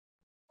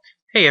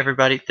Hey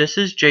everybody, this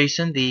is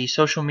Jason, the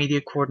social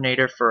media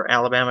coordinator for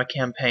Alabama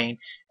Campaign,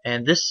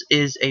 and this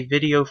is a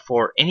video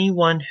for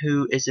anyone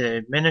who is an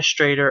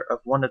administrator of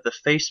one of the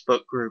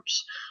Facebook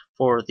groups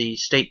for the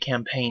state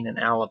campaign in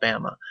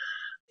Alabama.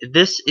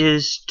 This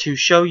is to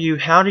show you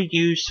how to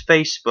use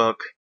Facebook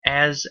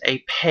as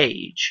a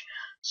page.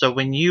 So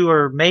when you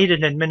are made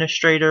an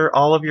administrator,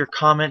 all of your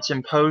comments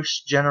and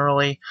posts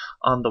generally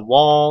on the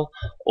wall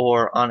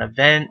or on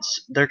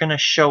events, they're going to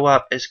show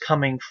up as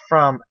coming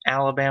from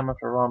Alabama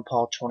for Ron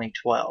Paul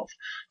 2012.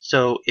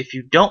 So if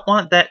you don't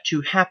want that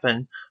to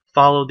happen,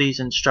 follow these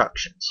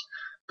instructions.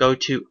 Go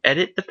to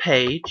edit the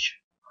page,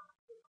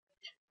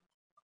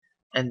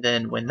 and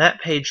then when that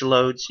page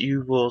loads,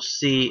 you will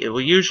see it will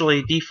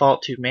usually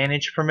default to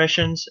manage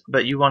permissions,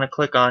 but you want to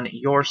click on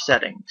your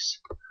settings.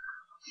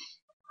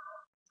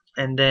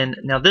 And then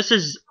now this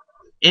is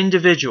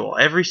individual.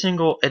 Every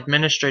single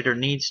administrator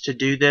needs to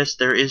do this.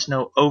 There is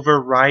no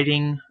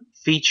overriding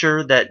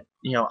feature that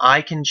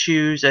I can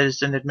choose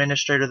as an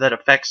administrator that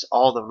affects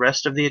all the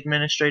rest of the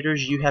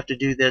administrators. You have to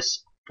do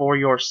this for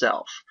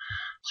yourself.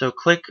 So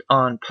click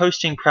on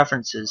posting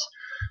preferences.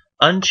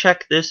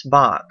 Uncheck this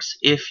box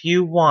if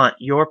you want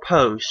your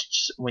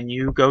posts when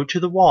you go to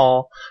the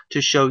wall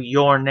to show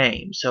your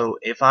name. So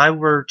if I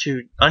were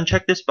to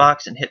uncheck this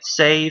box and hit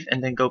save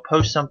and then go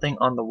post something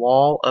on the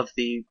wall of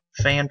the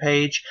fan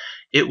page,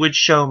 it would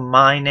show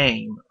my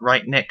name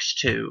right next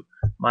to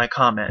my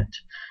comment.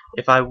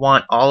 If I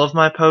want all of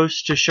my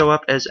posts to show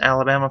up as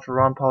Alabama for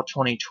Ron Paul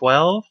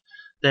 2012,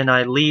 then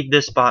I leave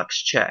this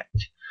box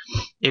checked.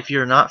 If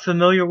you're not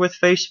familiar with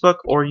Facebook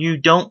or you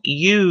don't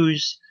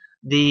use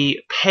the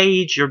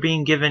page you're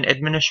being given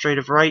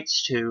administrative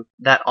rights to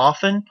that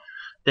often,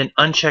 then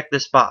uncheck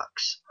this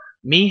box.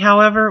 Me,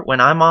 however,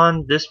 when I'm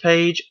on this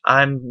page,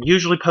 I'm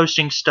usually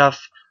posting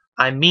stuff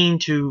I mean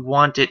to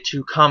want it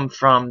to come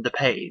from the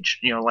page.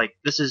 Like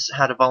this is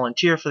how to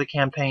volunteer for the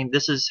campaign,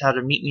 this is how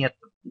to meet me at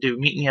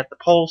the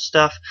poll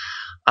stuff.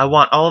 I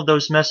want all of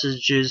those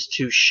messages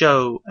to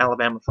show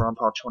Alabama for Ron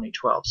Paul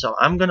 2012. So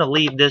I'm going to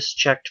leave this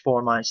checked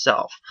for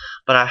myself.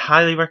 But I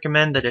highly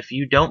recommend that if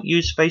you don't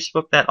use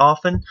Facebook that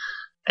often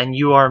and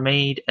you are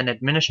made an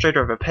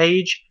administrator of a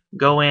page,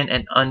 go in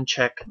and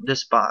uncheck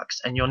this box.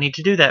 And you'll need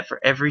to do that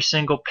for every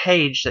single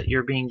page that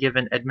you're being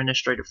given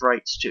administrative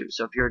rights to.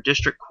 So if you're a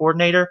district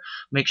coordinator,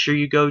 make sure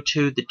you go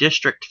to the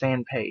district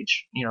fan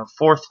page.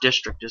 4th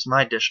district is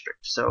my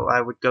district, so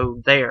I would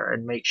go there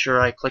and make sure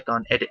I click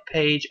on edit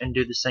page and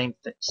do the same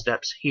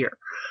steps here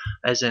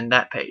as in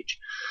that page.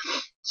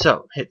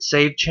 So hit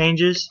save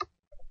changes,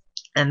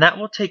 and that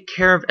will take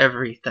care of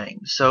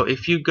everything. So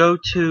if you go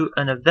to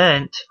an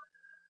event,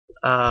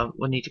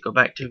 we'll need to go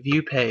back to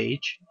view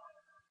page.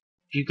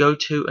 If you go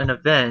to an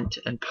event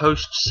and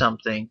post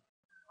something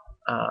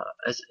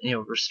as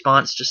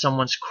response to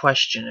someone's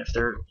question, if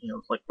they're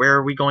like, where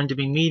are we going to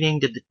be meeting,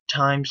 did the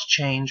times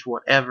change,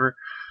 whatever,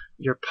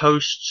 your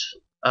posts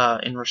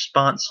in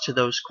response to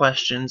those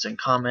questions and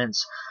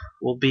comments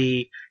will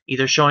be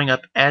either showing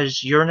up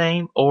as your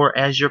name or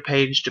as your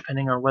page,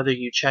 depending on whether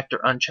you checked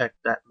or unchecked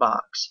that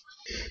box.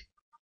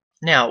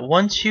 Now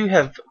once you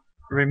have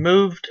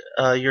removed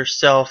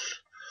yourself,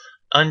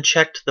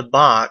 unchecked the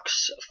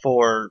box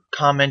for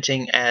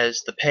commenting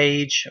as the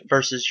page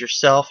versus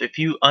yourself, if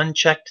you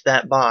unchecked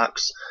that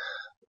box,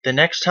 the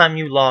next time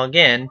you log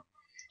in,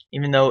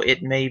 even though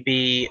it may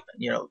be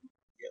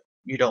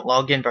you don't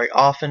log in very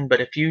often,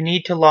 but if you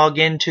need to log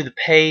into the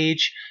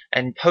page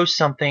and post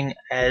something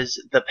as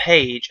the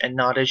page and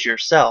not as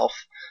yourself,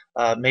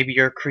 maybe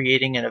you're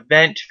creating an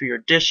event for your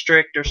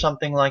district or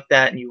something like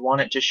that and you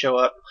want it to show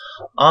up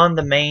on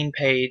the main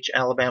page,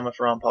 Alabama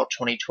for Ron Paul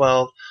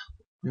 2012,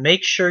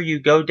 make sure you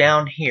go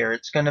down here.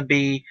 It's going to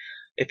be,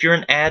 if you're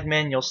an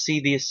admin, you'll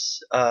see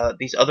these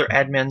other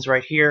admins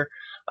right here.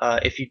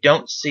 If you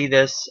don't see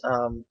this,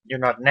 you're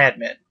not an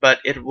admin, but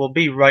it will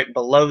be right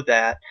below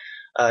that.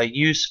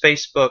 Use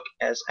Facebook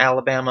as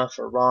Alabama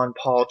for Ron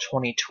Paul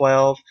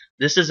 2012.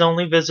 This is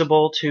only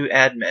visible to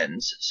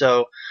admins.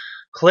 So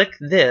click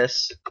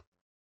this,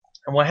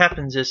 and what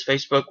happens is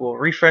Facebook will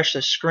refresh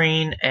the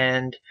screen,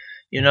 and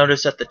you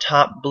notice at the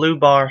top blue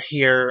bar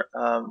here,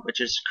 which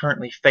is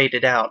currently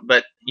faded out,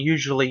 but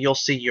usually you'll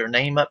see your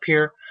name up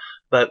here.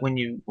 But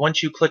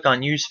once you click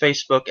on use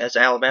Facebook as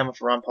Alabama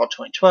for Ron Paul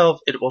 2012,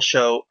 it will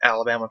show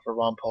Alabama for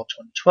Ron Paul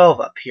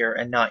 2012 up here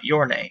and not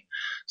your name.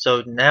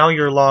 So now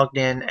you're logged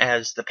in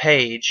as the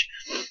page,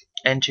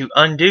 and to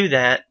undo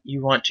that,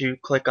 you want to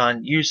click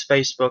on use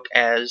Facebook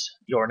as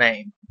your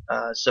name.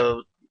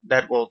 So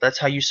that's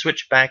how you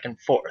switch back and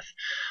forth.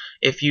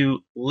 If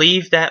you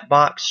leave that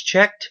box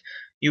checked,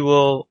 you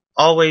will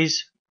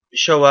always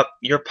show up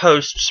your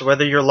posts,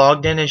 whether you're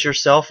logged in as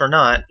yourself or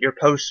not, your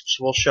posts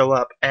will show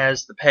up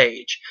as the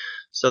page.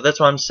 So that's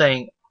why I'm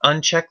saying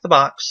uncheck the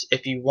box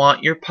if you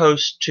want your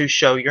post to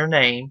show your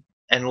name,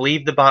 and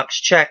leave the box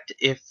checked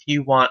if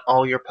you want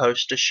all your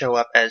posts to show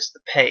up as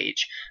the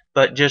page.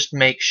 But just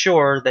make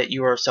sure that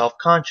you are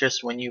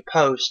self-conscious when you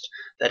post,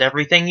 that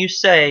everything you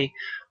say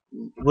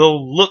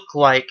will look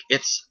like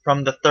it's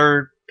from the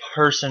third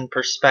person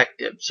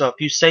perspective. So if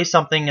you say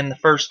something in the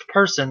first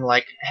person,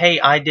 like, "Hey,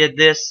 I did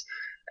this,"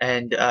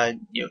 and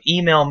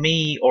email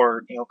me,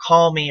 or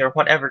call me, or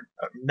whatever,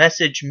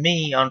 message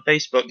me on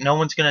Facebook, no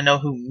one's going to know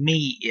who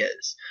me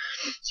is.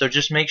 So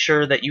just make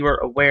sure that you are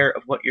aware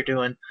of what you're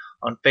doing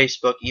on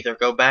Facebook. Either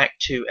go back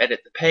to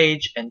edit the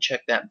page and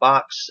check that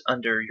box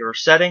under your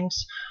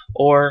settings,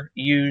 or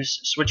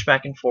switch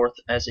back and forth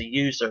as a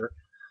user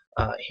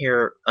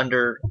here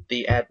under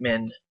the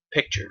admin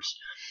pictures.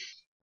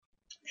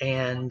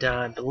 And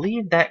I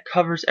believe that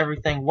covers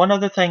everything. One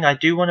other thing I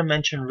do want to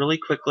mention really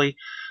quickly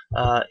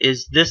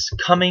is this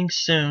coming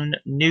soon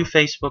new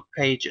Facebook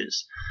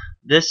pages.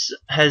 This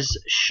has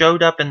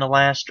showed up in the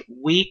last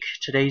week.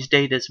 Today's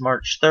date is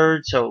March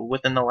 3rd, so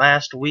within the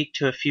last week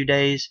to a few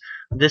days,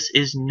 this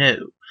is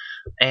new.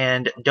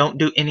 And don't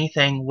do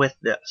anything with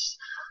this.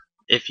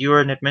 If you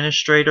are an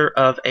administrator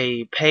of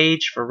a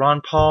page for Ron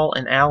Paul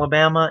in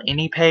Alabama,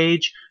 any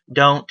page,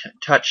 don't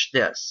touch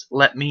this.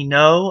 Let me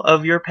know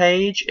of your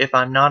page if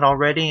I'm not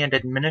already an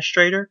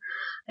administrator,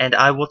 and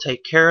I will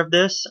take care of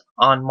this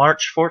on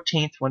March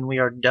 14th when we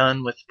are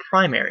done with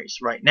primaries.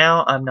 Right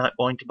now, I'm not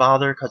going to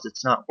bother because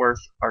it's not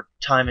worth our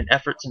time and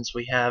effort, since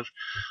we have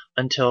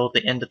until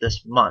the end of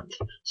this month.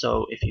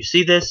 So if you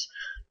see this,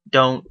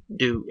 don't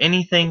do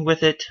anything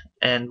with it,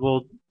 and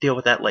we'll deal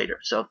with that later.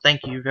 So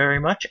thank you very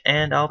much,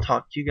 and I'll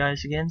talk to you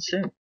guys again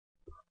soon.